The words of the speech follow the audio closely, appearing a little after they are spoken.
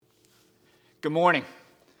Good morning.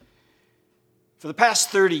 For the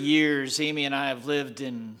past 30 years, Amy and I have lived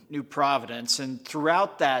in New Providence, and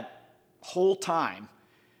throughout that whole time,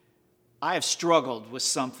 I have struggled with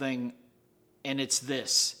something, and it's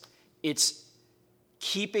this. It's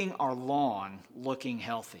keeping our lawn looking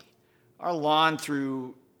healthy. Our lawn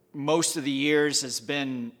through most of the years has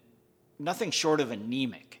been nothing short of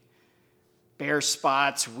anemic. Bare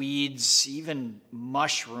spots, weeds, even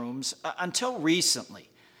mushrooms, until recently.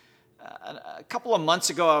 A couple of months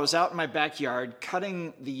ago, I was out in my backyard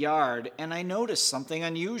cutting the yard, and I noticed something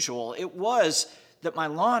unusual. It was that my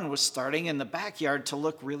lawn was starting in the backyard to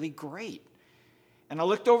look really great. And I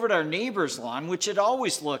looked over at our neighbor's lawn, which had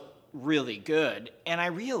always looked really good, and I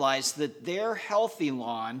realized that their healthy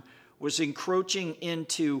lawn was encroaching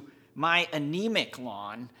into my anemic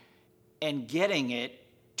lawn and getting it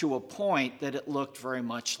to a point that it looked very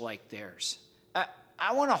much like theirs.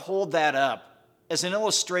 I want to hold that up as an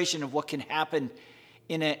illustration of what can happen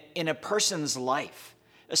in a person's life,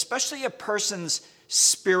 especially a person's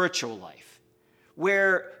spiritual life,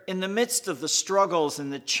 where in the midst of the struggles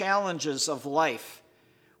and the challenges of life,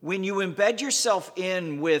 when you embed yourself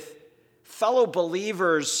in with fellow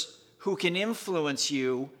believers who can influence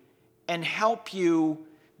you and help you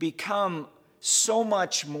become so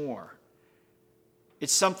much more,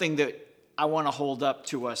 it's something that I want to hold up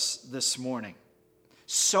to us this morning.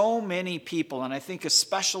 So many people, and I think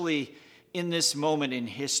especially in this moment in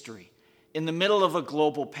history, in the middle of a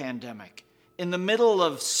global pandemic, in the middle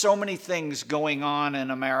of so many things going on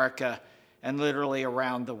in America and literally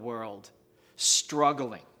around the world,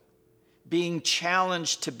 struggling, being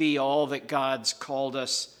challenged to be all that God's called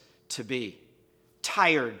us to be,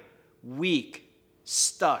 tired, weak,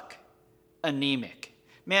 stuck, anemic.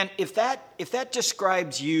 Man, if that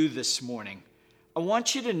describes you this morning, I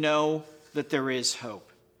want you to know that there is hope.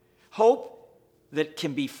 Hope that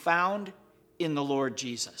can be found in the Lord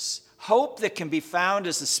Jesus. Hope that can be found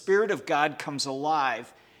as the Spirit of God comes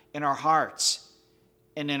alive in our hearts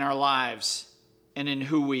and in our lives and in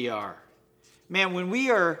who we are. Man, when we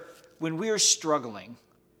are struggling,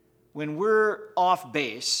 when we're off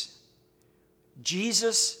base,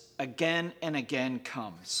 Jesus again and again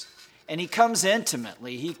comes. And he comes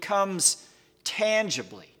intimately. He comes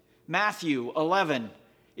tangibly. Matthew 11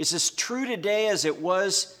 is as true today as it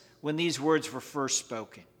was when these words were first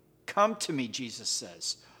spoken. Come to me, Jesus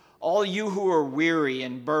says, all you who are weary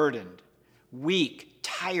and burdened, weak,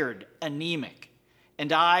 tired, anemic,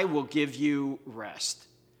 and I will give you rest.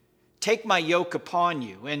 Take my yoke upon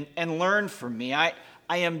you and learn from me. I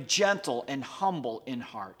am gentle and humble in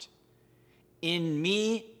heart. In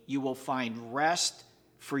me you will find rest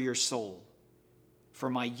for your soul. For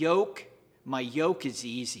my yoke is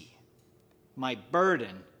easy. My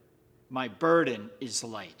burden is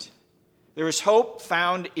light. There is hope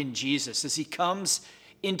found in Jesus as he comes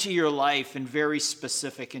into your life in very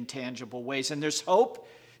specific and tangible ways. And there's hope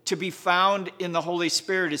to be found in the Holy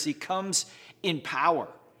Spirit as he comes in power.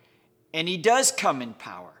 And he does come in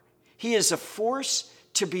power. He is a force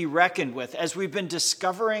to be reckoned with, as we've been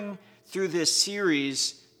discovering through this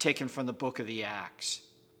series taken from the book of the Acts.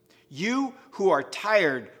 You who are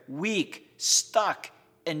tired, weak, stuck,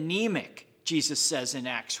 anemic, Jesus says in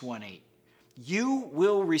Acts 1:8, you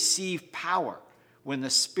will receive power when the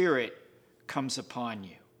Spirit comes upon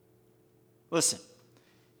you. Listen,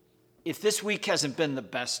 if this week hasn't been the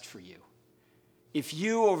best for you, if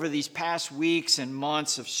you over these past weeks and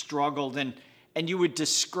months have struggled and you would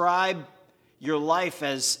describe your life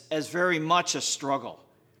as very much a struggle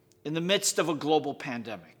in the midst of a global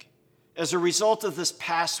pandemic, as a result of this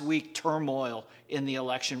past week turmoil in the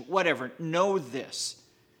election, whatever, know this.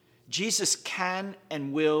 Jesus can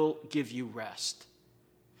and will give you rest.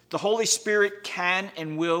 The Holy Spirit can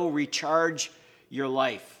and will recharge your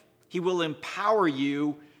life. He will empower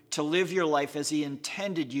you to live your life as he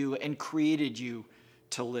intended you and created you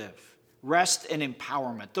to live. Rest and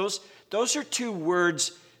empowerment. Those are two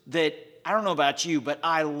words that, I don't know about you, but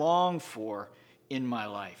I long for in my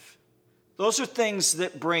life. Those are things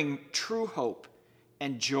that bring true hope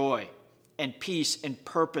and joy and peace and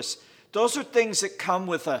purpose. Those are things that come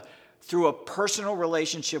through a personal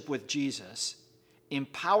relationship with Jesus,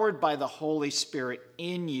 empowered by the Holy Spirit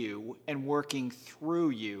in you and working through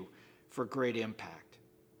you for great impact.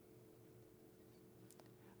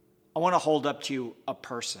 I want to hold up to you a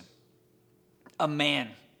person, a man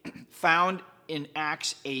found in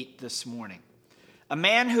Acts 8 this morning. A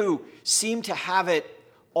man who seemed to have it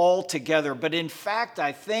all together, but in fact,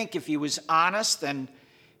 I think if he was honest and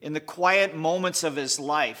in the quiet moments of his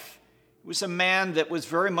life, he was a man that was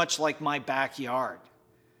very much like my backyard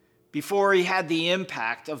before he had the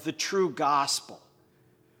impact of the true gospel.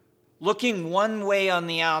 looking one way on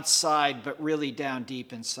the outside, but really down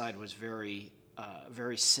deep inside was very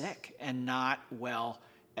sick and not well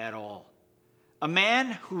at all. A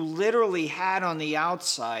man who literally had on the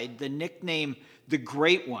outside the nickname the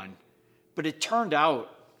Great One, but it turned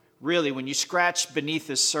out, really, when you scratched beneath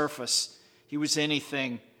his surface, he was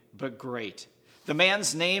anything but great. The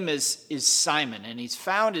man's name is Simon, and his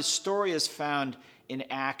story is found in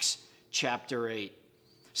Acts chapter 8.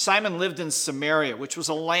 Simon lived in Samaria, which was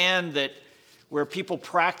a land where people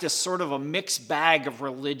practiced sort of a mixed bag of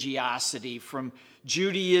religiosity, from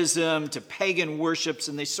Judaism to pagan worships,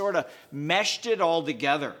 and they sort of meshed it all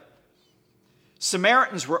together.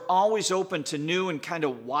 Samaritans were always open to new and kind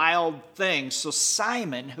of wild things, so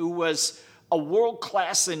Simon, who was a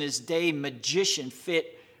world-class in his day magician,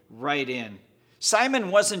 fit right in.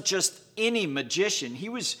 Simon wasn't just any magician, he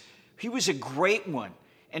was a great one,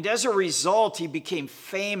 and as a result, he became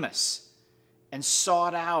famous and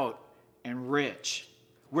sought out and rich.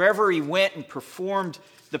 Wherever he went and performed,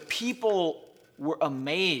 the people were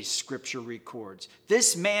amazed, Scripture records.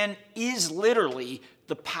 This man is literally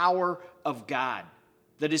the power of God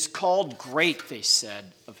that is called great, they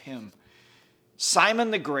said of him. Simon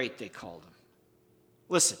the Great, they called him.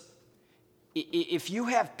 Listen, if you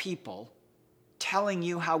have people telling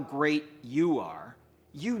you how great you are,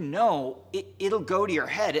 you know it'll go to your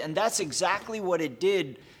head, and that's exactly what it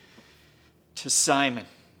did to Simon.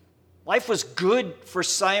 Life was good for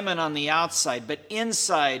Simon on the outside, but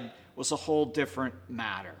inside was a whole different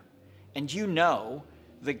matter. And you know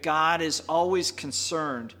that God is always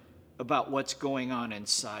concerned about what's going on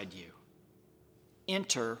inside you.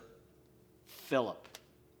 Enter Philip.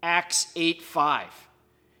 Acts 8:5.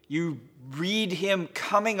 You read him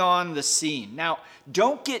coming on the scene. Now,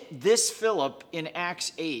 don't get this Philip in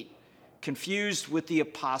Acts 8 confused with the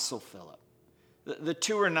Apostle Philip. The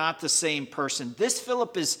two are not the same person. This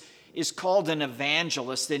Philip is called an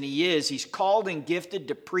evangelist, and he is. He's called and gifted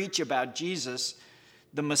to preach about Jesus,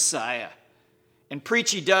 the Messiah. And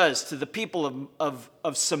preach he does to the people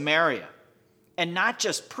of Samaria. And not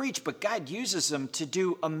just preach, but God uses him to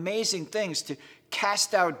do amazing things, to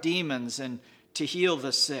cast out demons and to heal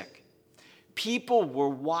the sick. People were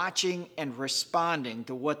watching and responding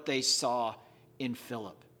to what they saw in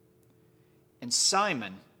Philip. And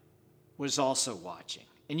Simon was also watching.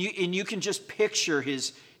 And you can just picture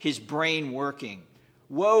his brain working.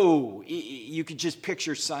 Whoa, you could just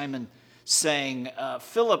picture Simon saying,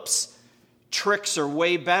 Philip's tricks are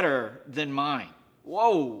way better than mine.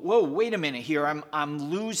 Whoa, wait a minute here. I'm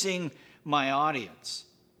losing my audience.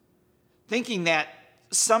 Thinking that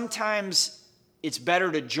sometimes it's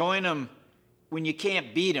better to join them when you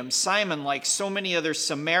can't beat them. Simon, like so many other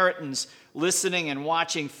Samaritans listening and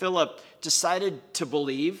watching Philip, decided to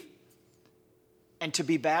believe and to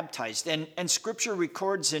be baptized. And Scripture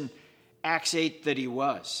records in Acts 8 that he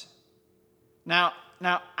was. Now,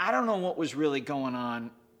 I don't know what was really going on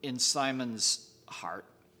in Simon's heart.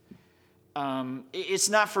 It's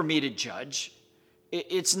not for me to judge.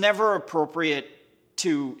 It's never appropriate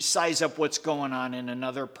to size up what's going on in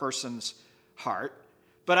another person's heart.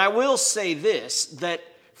 But I will say this, that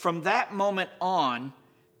from that moment on,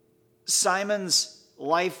 Simon's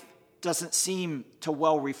life doesn't seem to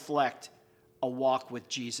well reflect a walk with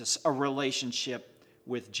Jesus, a relationship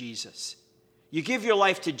with Jesus. You give your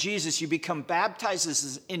life to Jesus, you become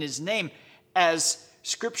baptized in his name, as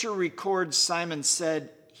Scripture records Simon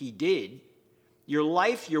said he did. Your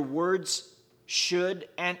life, your words should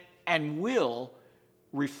and will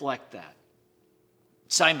reflect that.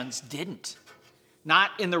 Simon's didn't.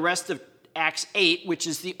 Not in the rest of Acts 8, which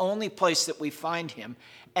is the only place that we find him,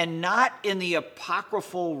 and not in the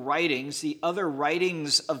apocryphal writings, the other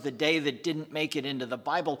writings of the day that didn't make it into the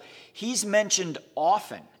Bible. He's mentioned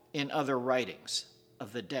often in other writings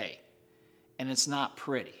of the day, and it's not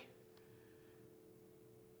pretty.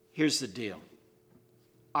 Here's the deal.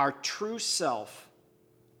 Our true self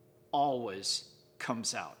always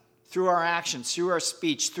comes out through our actions, through our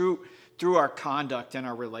speech, through our conduct and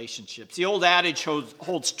our relationships. The old adage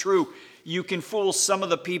holds true. You can fool some of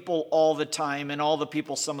the people all the time and all the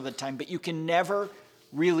people some of the time, but you can never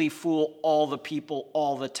really fool all the people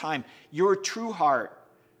all the time. Your true heart,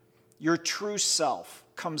 your true self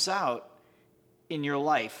comes out in your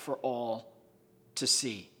life for all to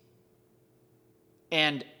see.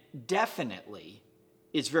 And definitely,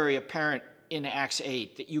 it's very apparent in Acts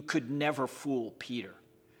 8 that you could never fool Peter.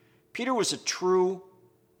 Peter was a true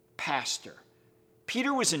pastor.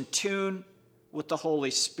 Peter was in tune with the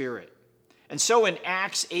Holy Spirit. And so in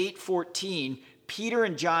Acts 8:14, Peter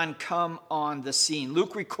and John come on the scene.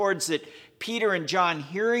 Luke records that Peter and John,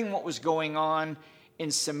 hearing what was going on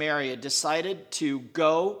in Samaria, decided to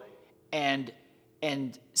go and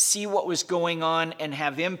see what was going on and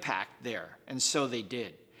have impact there. And so they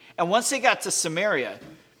did. And once they got to Samaria,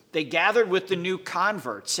 they gathered with the new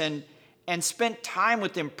converts and spent time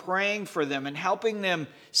with them, praying for them and helping them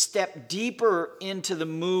step deeper into the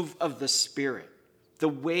move of the Spirit, the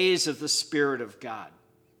ways of the Spirit of God.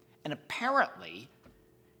 And apparently,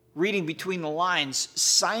 reading between the lines,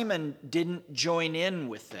 Simon didn't join in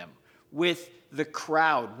with them, with the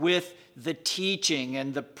crowd, with the teaching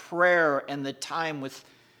and the prayer and the time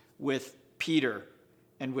with Peter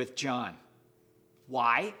and with John.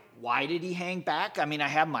 Why? Why did he hang back? I mean, I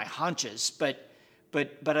have my hunches, but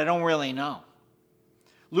I don't really know.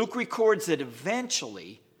 Luke records that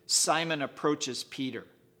eventually Simon approaches Peter,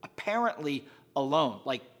 apparently alone.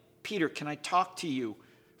 Like, Peter, can I talk to you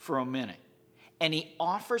for a minute? And he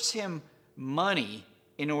offers him money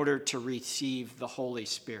in order to receive the Holy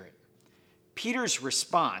Spirit. Peter's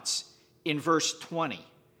response in verse 20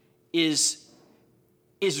 is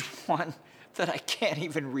one that I can't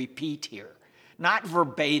even repeat here. Not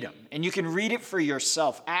verbatim. And you can read it for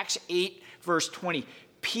yourself. Acts 8, verse 20.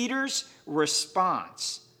 Peter's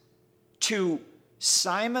response to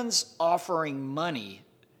Simon's offering money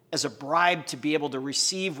as a bribe to be able to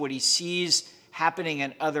receive what he sees happening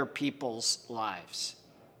in other people's lives.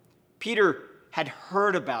 Peter had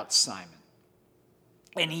heard about Simon,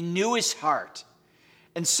 and he knew his heart.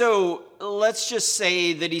 And so let's just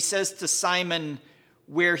say that he says to Simon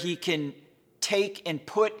where he can take and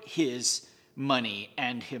put his money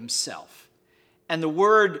and himself. And the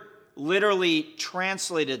word literally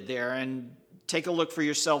translated there, and take a look for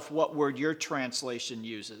yourself what word your translation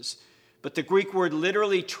uses. But the Greek word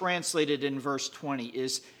literally translated in verse 20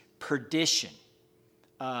 is perdition.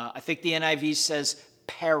 I think the NIV says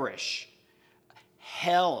perish.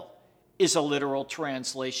 Hell is a literal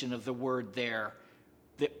translation of the word there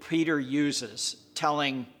that Peter uses,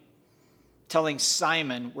 telling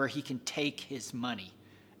Simon where he can take his money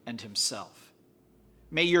and himself.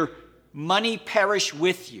 May your money perish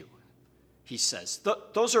with you, he says.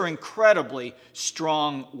 Those are incredibly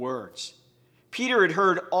strong words. Peter had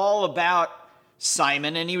heard all about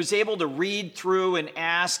Simon, and he was able to read through and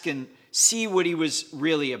ask and see what he was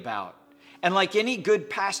really about. And like any good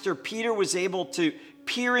pastor, Peter was able to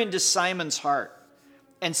peer into Simon's heart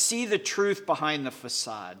and see the truth behind the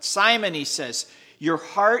facade. Simon, he says, your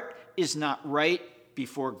heart is not right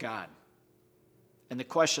before God. And the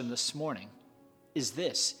question this morning is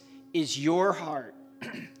this: is your heart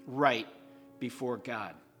right before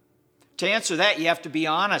God? To answer that, you have to be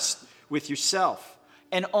honest with yourself.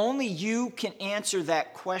 And only you can answer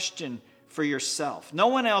that question for yourself. No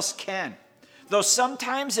one else can. Though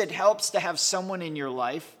sometimes it helps to have someone in your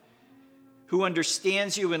life who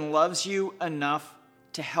understands you and loves you enough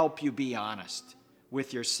to help you be honest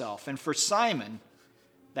with yourself. And for Simon,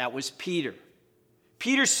 that was Peter.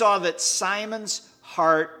 Peter saw that Simon's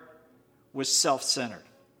heart was self-centered.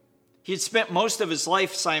 He had spent most of his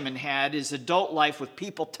life, Simon had, his adult life, with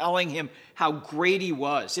people telling him how great he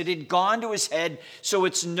was. It had gone to his head, so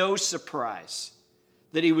it's no surprise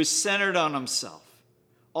that he was centered on himself.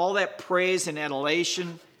 All that praise and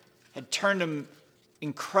adulation had turned him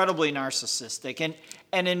incredibly narcissistic.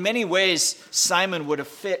 And in many ways, Simon would have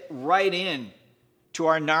fit right in to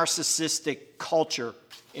our narcissistic culture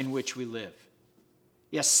in which we live.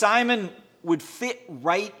 Yes, Simon would fit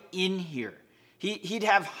right in here. He'd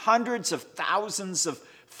have hundreds of thousands of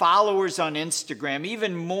followers on Instagram,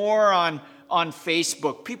 even more on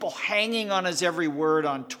Facebook, people hanging on his every word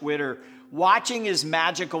on Twitter, watching his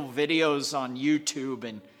magical videos on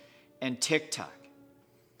YouTube and TikTok.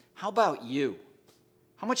 How about you?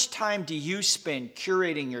 How much time do you spend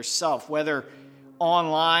curating yourself, whether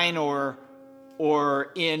online or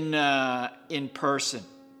in person?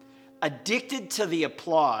 Addicted to the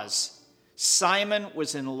applause, Simon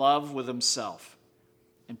was in love with himself.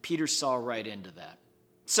 And Peter saw right into that.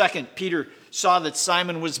 Second, Peter saw that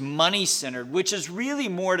Simon was money-centered, which is really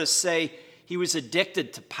more to say he was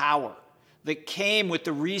addicted to power that came with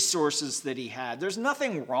the resources that he had. There's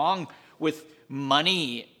nothing wrong with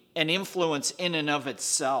money and influence in and of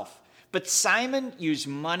itself. But Simon used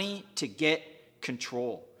money to get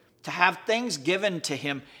control, to have things given to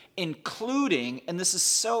him, including, and this is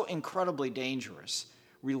so incredibly dangerous,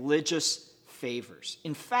 religious favors.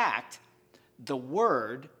 In fact, the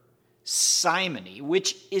word simony,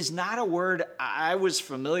 which is not a word I was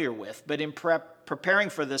familiar with, but in preparing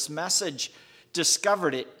for this message,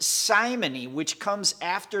 discovered it. Simony, which comes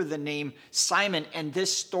after the name Simon and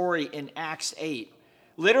this story in Acts 8,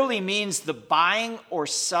 literally means the buying or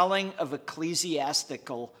selling of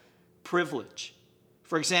ecclesiastical privilege.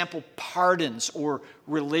 For example, pardons or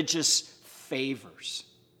religious favors.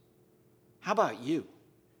 How about you?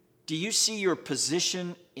 Do you see your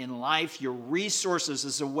position in life, your resources,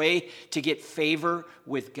 as a way to get favor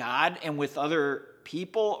with God and with other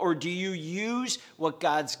people? Or do you use what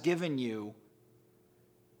God's given you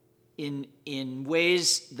in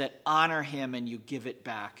ways that honor him and you give it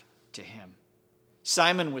back to him?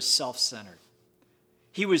 Simon was self-centered.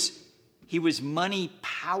 He was money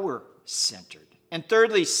power centered. And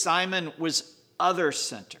thirdly, Simon was other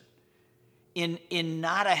centered in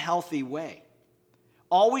not a healthy way.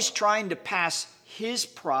 Always trying to pass his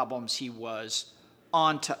problems he was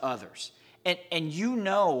on to others. And you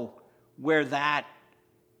know where that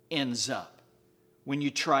ends up when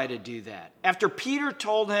you try to do that. After Peter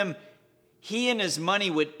told him he and his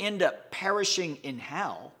money would end up perishing in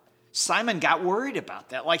hell, Simon got worried about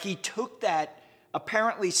that. Like he took that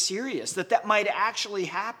apparently serious, that might actually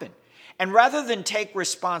happen. And rather than take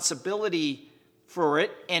responsibility for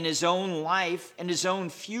it and his own life and his own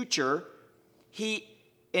future,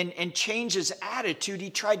 and change his attitude, he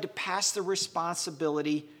tried to pass the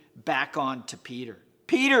responsibility back on to Peter.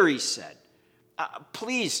 Peter, he said,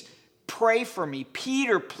 please pray for me.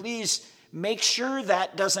 Peter, please make sure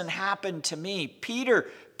that doesn't happen to me. Peter,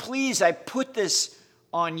 please, I put this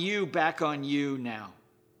on you, back on you now.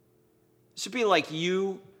 This would be like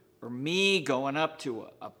you or me going up to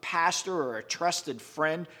a pastor or a trusted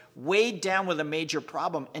friend, weighed down with a major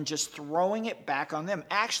problem, and just throwing it back on them,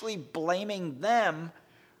 actually blaming them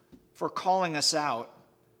for calling us out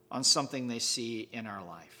on something they see in our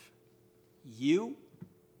life. You,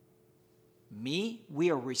 me, we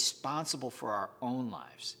are responsible for our own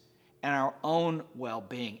lives and our own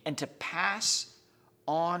well-being. And to pass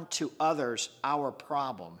on to others our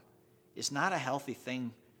problem is not a healthy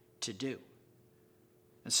thing to do.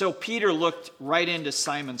 And so Peter looked right into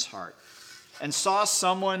Simon's heart and saw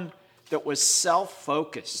someone that was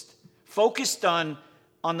self-focused, focused on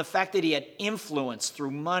the fact that he had influence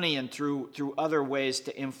through money and through other ways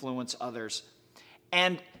to influence others,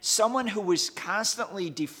 and someone who was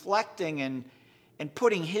constantly deflecting and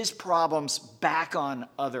putting his problems back on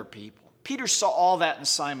other people. Peter saw all that in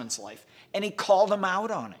Simon's life, and he called him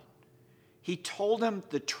out on it. He told him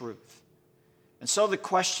the truth. And so the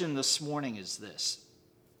question this morning is this: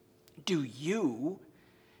 do you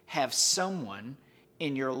have someone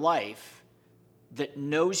in your life that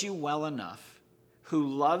knows you well enough, who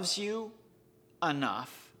loves you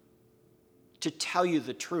enough to tell you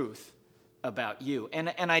the truth about you? And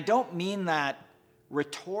I don't mean that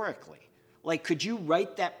rhetorically. Like, could you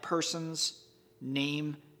write that person's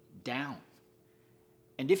name down?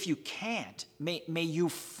 And if you can't, may you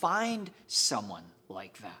find someone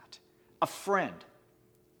like that. A friend,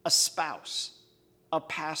 a spouse, a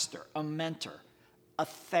pastor, a mentor, a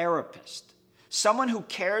therapist, someone who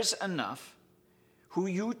cares enough, who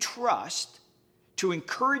you trust, to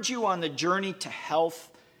encourage you on the journey to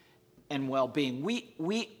health and well-being.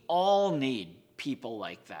 We all need people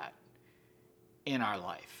like that in our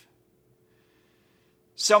life.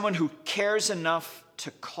 Someone who cares enough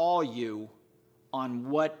to call you on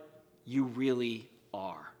what you really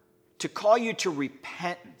are, to call you to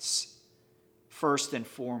repentance first and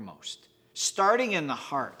foremost, starting in the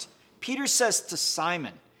heart. Peter says to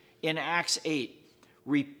Simon in Acts 8,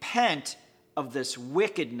 repent of this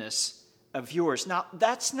wickedness of yours. Now,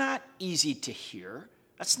 that's not easy to hear.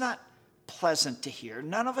 That's not pleasant to hear.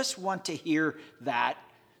 None of us want to hear that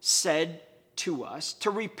said to us. To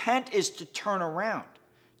repent is to turn around,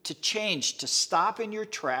 to change, to stop in your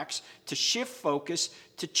tracks, to shift focus,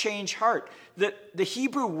 to change heart. The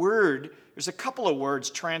Hebrew word, there's a couple of words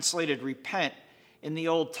translated repent in the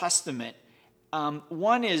Old Testament.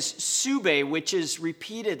 One is sube, which is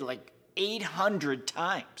repeated like 800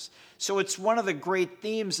 times. So it's one of the great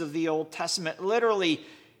themes of the Old Testament, literally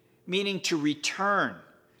meaning to return,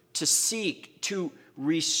 to seek, to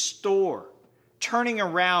restore, turning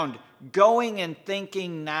around, going and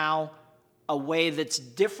thinking now a way that's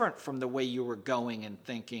different from the way you were going and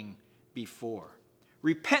thinking before.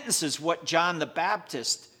 Repentance is what John the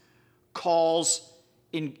Baptist calls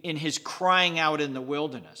in his crying out in the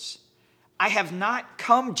wilderness. I have not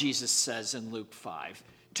come, Jesus says in Luke 5,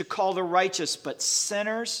 to call the righteous, but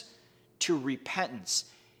sinners to repentance.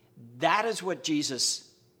 That is what Jesus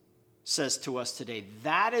says to us today.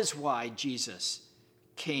 That is why Jesus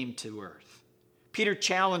came to earth. Peter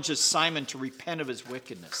challenges Simon to repent of his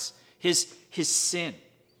wickedness, his sin.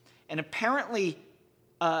 And apparently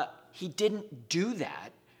he didn't do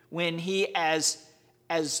that when he, as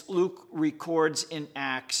Luke records in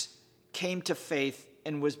Acts, came to faith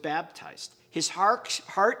and was baptized. His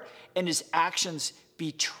heart and his actions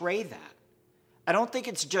betray that. I don't think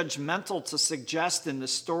it's judgmental to suggest in the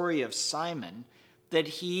story of Simon that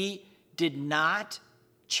he did not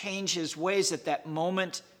change his ways at that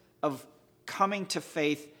moment of coming to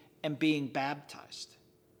faith and being baptized.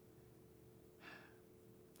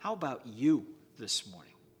 How about you this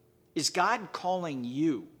morning? Is God calling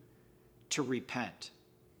you to repent,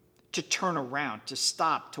 to turn around, to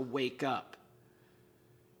stop, to wake up,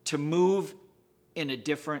 to move in a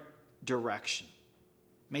different direction?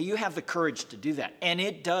 May you have the courage to do that. And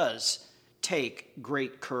it does take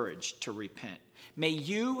great courage to repent. May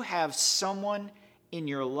you have someone in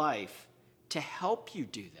your life to help you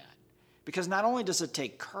do that. Because not only does it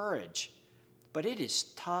take courage, but it is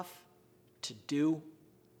tough to do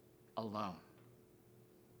alone.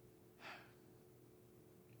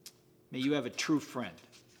 May you have a true friend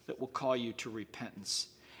that will call you to repentance.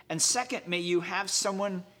 And second, may you have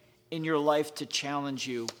someone in your life to challenge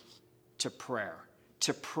you to prayer,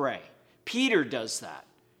 to pray. Peter does that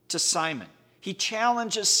to Simon. He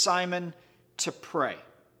challenges Simon to pray.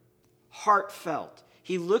 Heartfelt.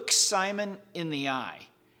 He looks Simon in the eye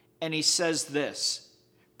and he says this: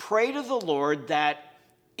 pray to the Lord that,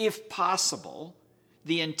 if possible,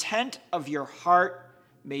 the intent of your heart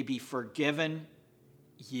may be forgiven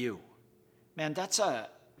you. Man, that's a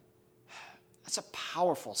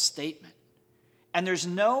powerful statement. And there's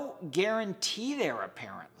no guarantee there,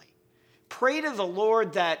 apparently. Pray to the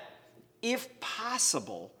Lord that, if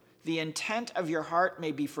possible, the intent of your heart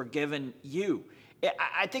may be forgiven you.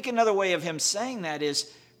 I think another way of him saying that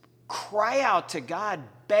is cry out to God,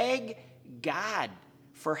 beg God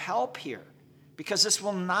for help here, because this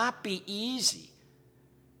will not be easy.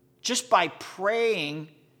 Just by praying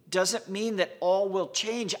doesn't mean that all will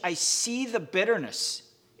change. I see the bitterness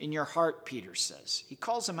in your heart, Peter says. He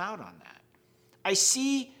calls him out on that. I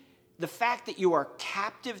see the fact that you are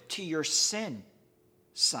captive to your sin,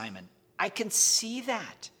 Simon. I can see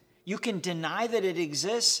that. You can deny that it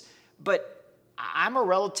exists, but I'm a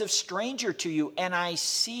relative stranger to you, and I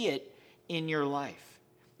see it in your life.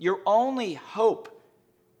 Your only hope,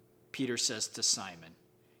 Peter says to Simon,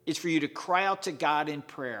 is for you to cry out to God in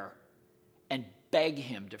prayer and beg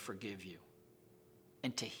him to forgive you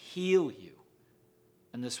and to heal you.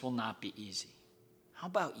 And this will not be easy. How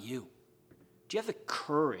about you? Do you have the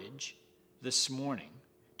courage this morning?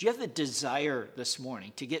 Do you have the desire this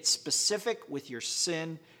morning to get specific with your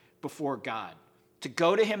sin before God? To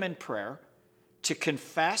go to him in prayer, to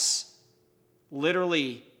confess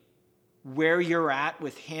literally where you're at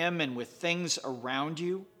with him and with things around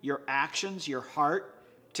you, your actions, your heart,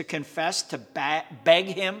 to confess, to beg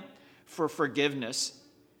him for forgiveness.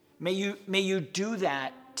 May you do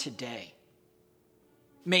that today.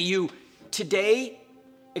 May you today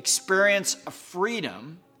experience a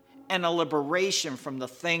freedom and a liberation from the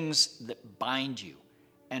things that bind you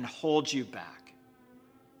and hold you back,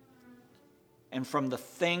 and from the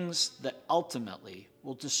things that ultimately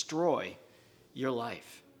will destroy your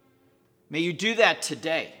life. May you do that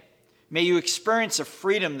today. May you experience a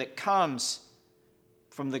freedom that comes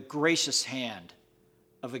from the gracious hand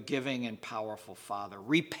of a giving and powerful Father.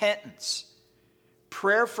 Repentance,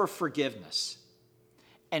 prayer for forgiveness,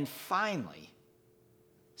 and finally,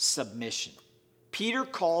 submission. Peter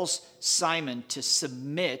calls Simon to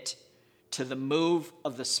submit to the move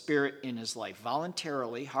of the Spirit in his life,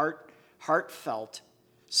 voluntarily, heartfelt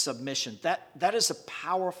submission. That is a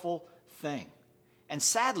powerful thing. And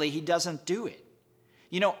sadly, he doesn't do it.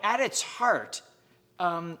 You know, at its heart,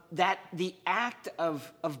 that the act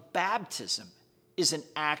of baptism is an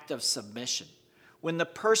act of submission. When the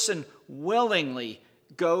person willingly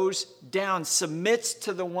goes down, submits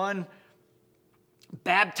to the one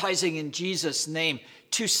baptizing in Jesus' name,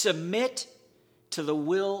 to submit to the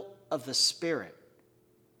will of the Spirit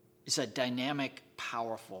is a dynamic,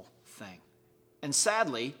 powerful thing. And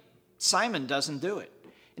sadly, Simon doesn't do it.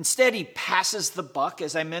 Instead, he passes the buck,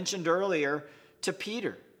 as I mentioned earlier, to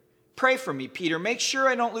Peter. Pray for me, Peter. Make sure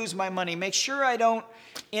I don't lose my money. Make sure I don't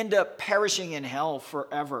end up perishing in hell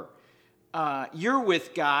forever. You're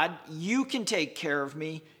with God. You can take care of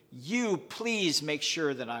me. You please make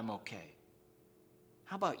sure that I'm okay.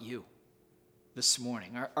 How about you this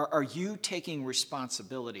morning? Are you taking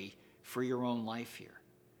responsibility for your own life here?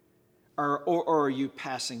 Or are you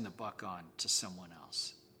passing the buck on to someone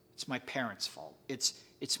else? It's my parents' fault. It's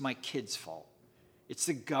my kids' fault. It's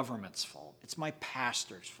the government's fault. It's my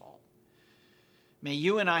pastor's fault. May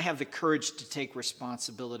you and I have the courage to take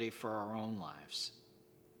responsibility for our own lives.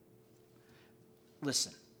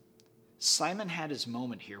 Listen, Simon had his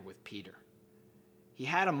moment here with Peter. He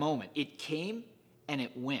had a moment. It came and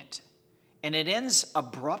it went. And it ends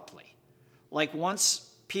abruptly. Like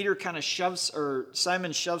once Peter kind of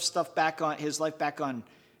Simon shoves stuff back on, his life back on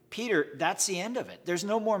Peter, that's the end of it. There's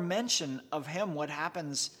no more mention of him, what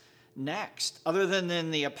happens next, other than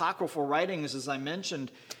in the apocryphal writings, as I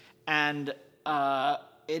mentioned, and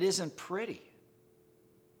it isn't pretty.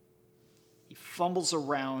 He fumbles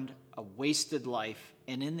around a wasted life,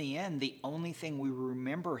 and in the end, the only thing we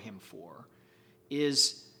remember him for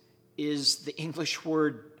is the English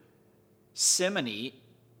word simony,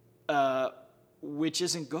 which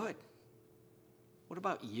isn't good. What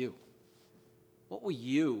about you? What will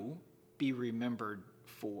you be remembered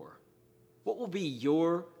for? What will be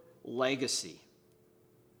your legacy?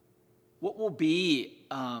 What will be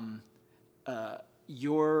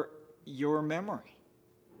your memory?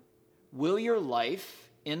 Will your life,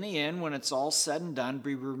 in the end, when it's all said and done,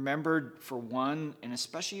 be remembered for one, and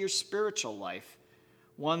especially your spiritual life,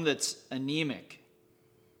 one that's anemic,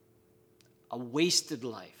 a wasted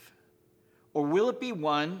life? Or will it be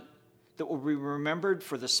one that will be remembered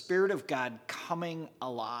for the Spirit of God coming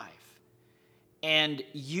alive and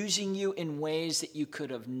using you in ways that you could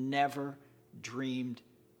have never dreamed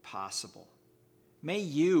possible? May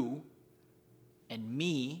you and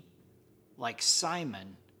me, like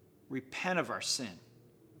Simon, repent of our sin.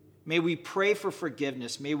 May we pray for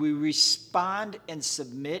forgiveness. May we respond and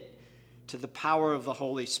submit to the power of the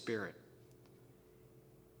Holy Spirit.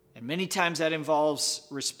 And many times that involves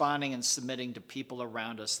responding and submitting to people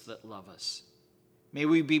around us that love us. May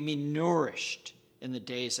we be nourished in the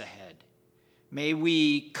days ahead. May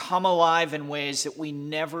we come alive in ways that we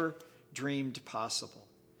never dreamed possible.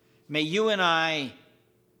 May you and I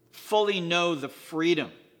fully know the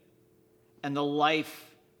freedom and the life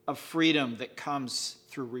of freedom that comes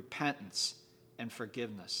through repentance and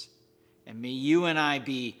forgiveness. And may you and I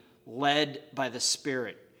be led by the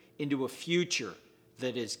Spirit into a future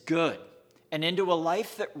that is good and into a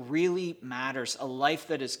life that really matters, a life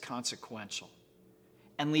that is consequential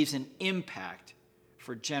and leaves an impact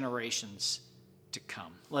for generations to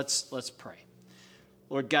come. Let's pray.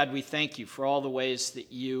 Lord God, we thank you for all the ways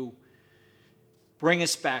that you bring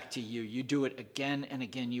us back to you. You do it again and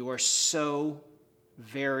again. You are so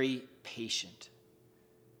very patient.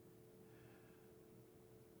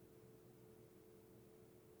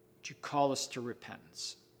 Would you call us to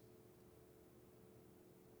repentance?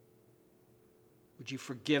 Would you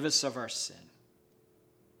forgive us of our sin?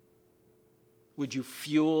 Would you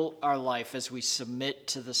fuel our life as we submit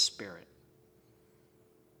to the Spirit?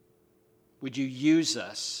 Would you use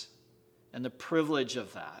us and the privilege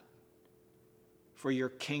of that for your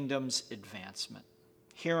kingdom's advancement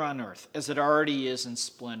here on earth, as it already is in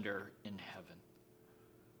splendor in heaven?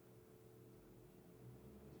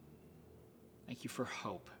 Thank you for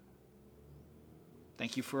hope.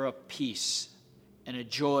 Thank you for a peace and a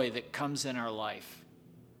joy that comes in our life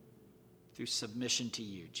through submission to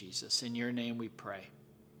you, Jesus. In your name we pray.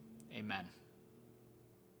 Amen.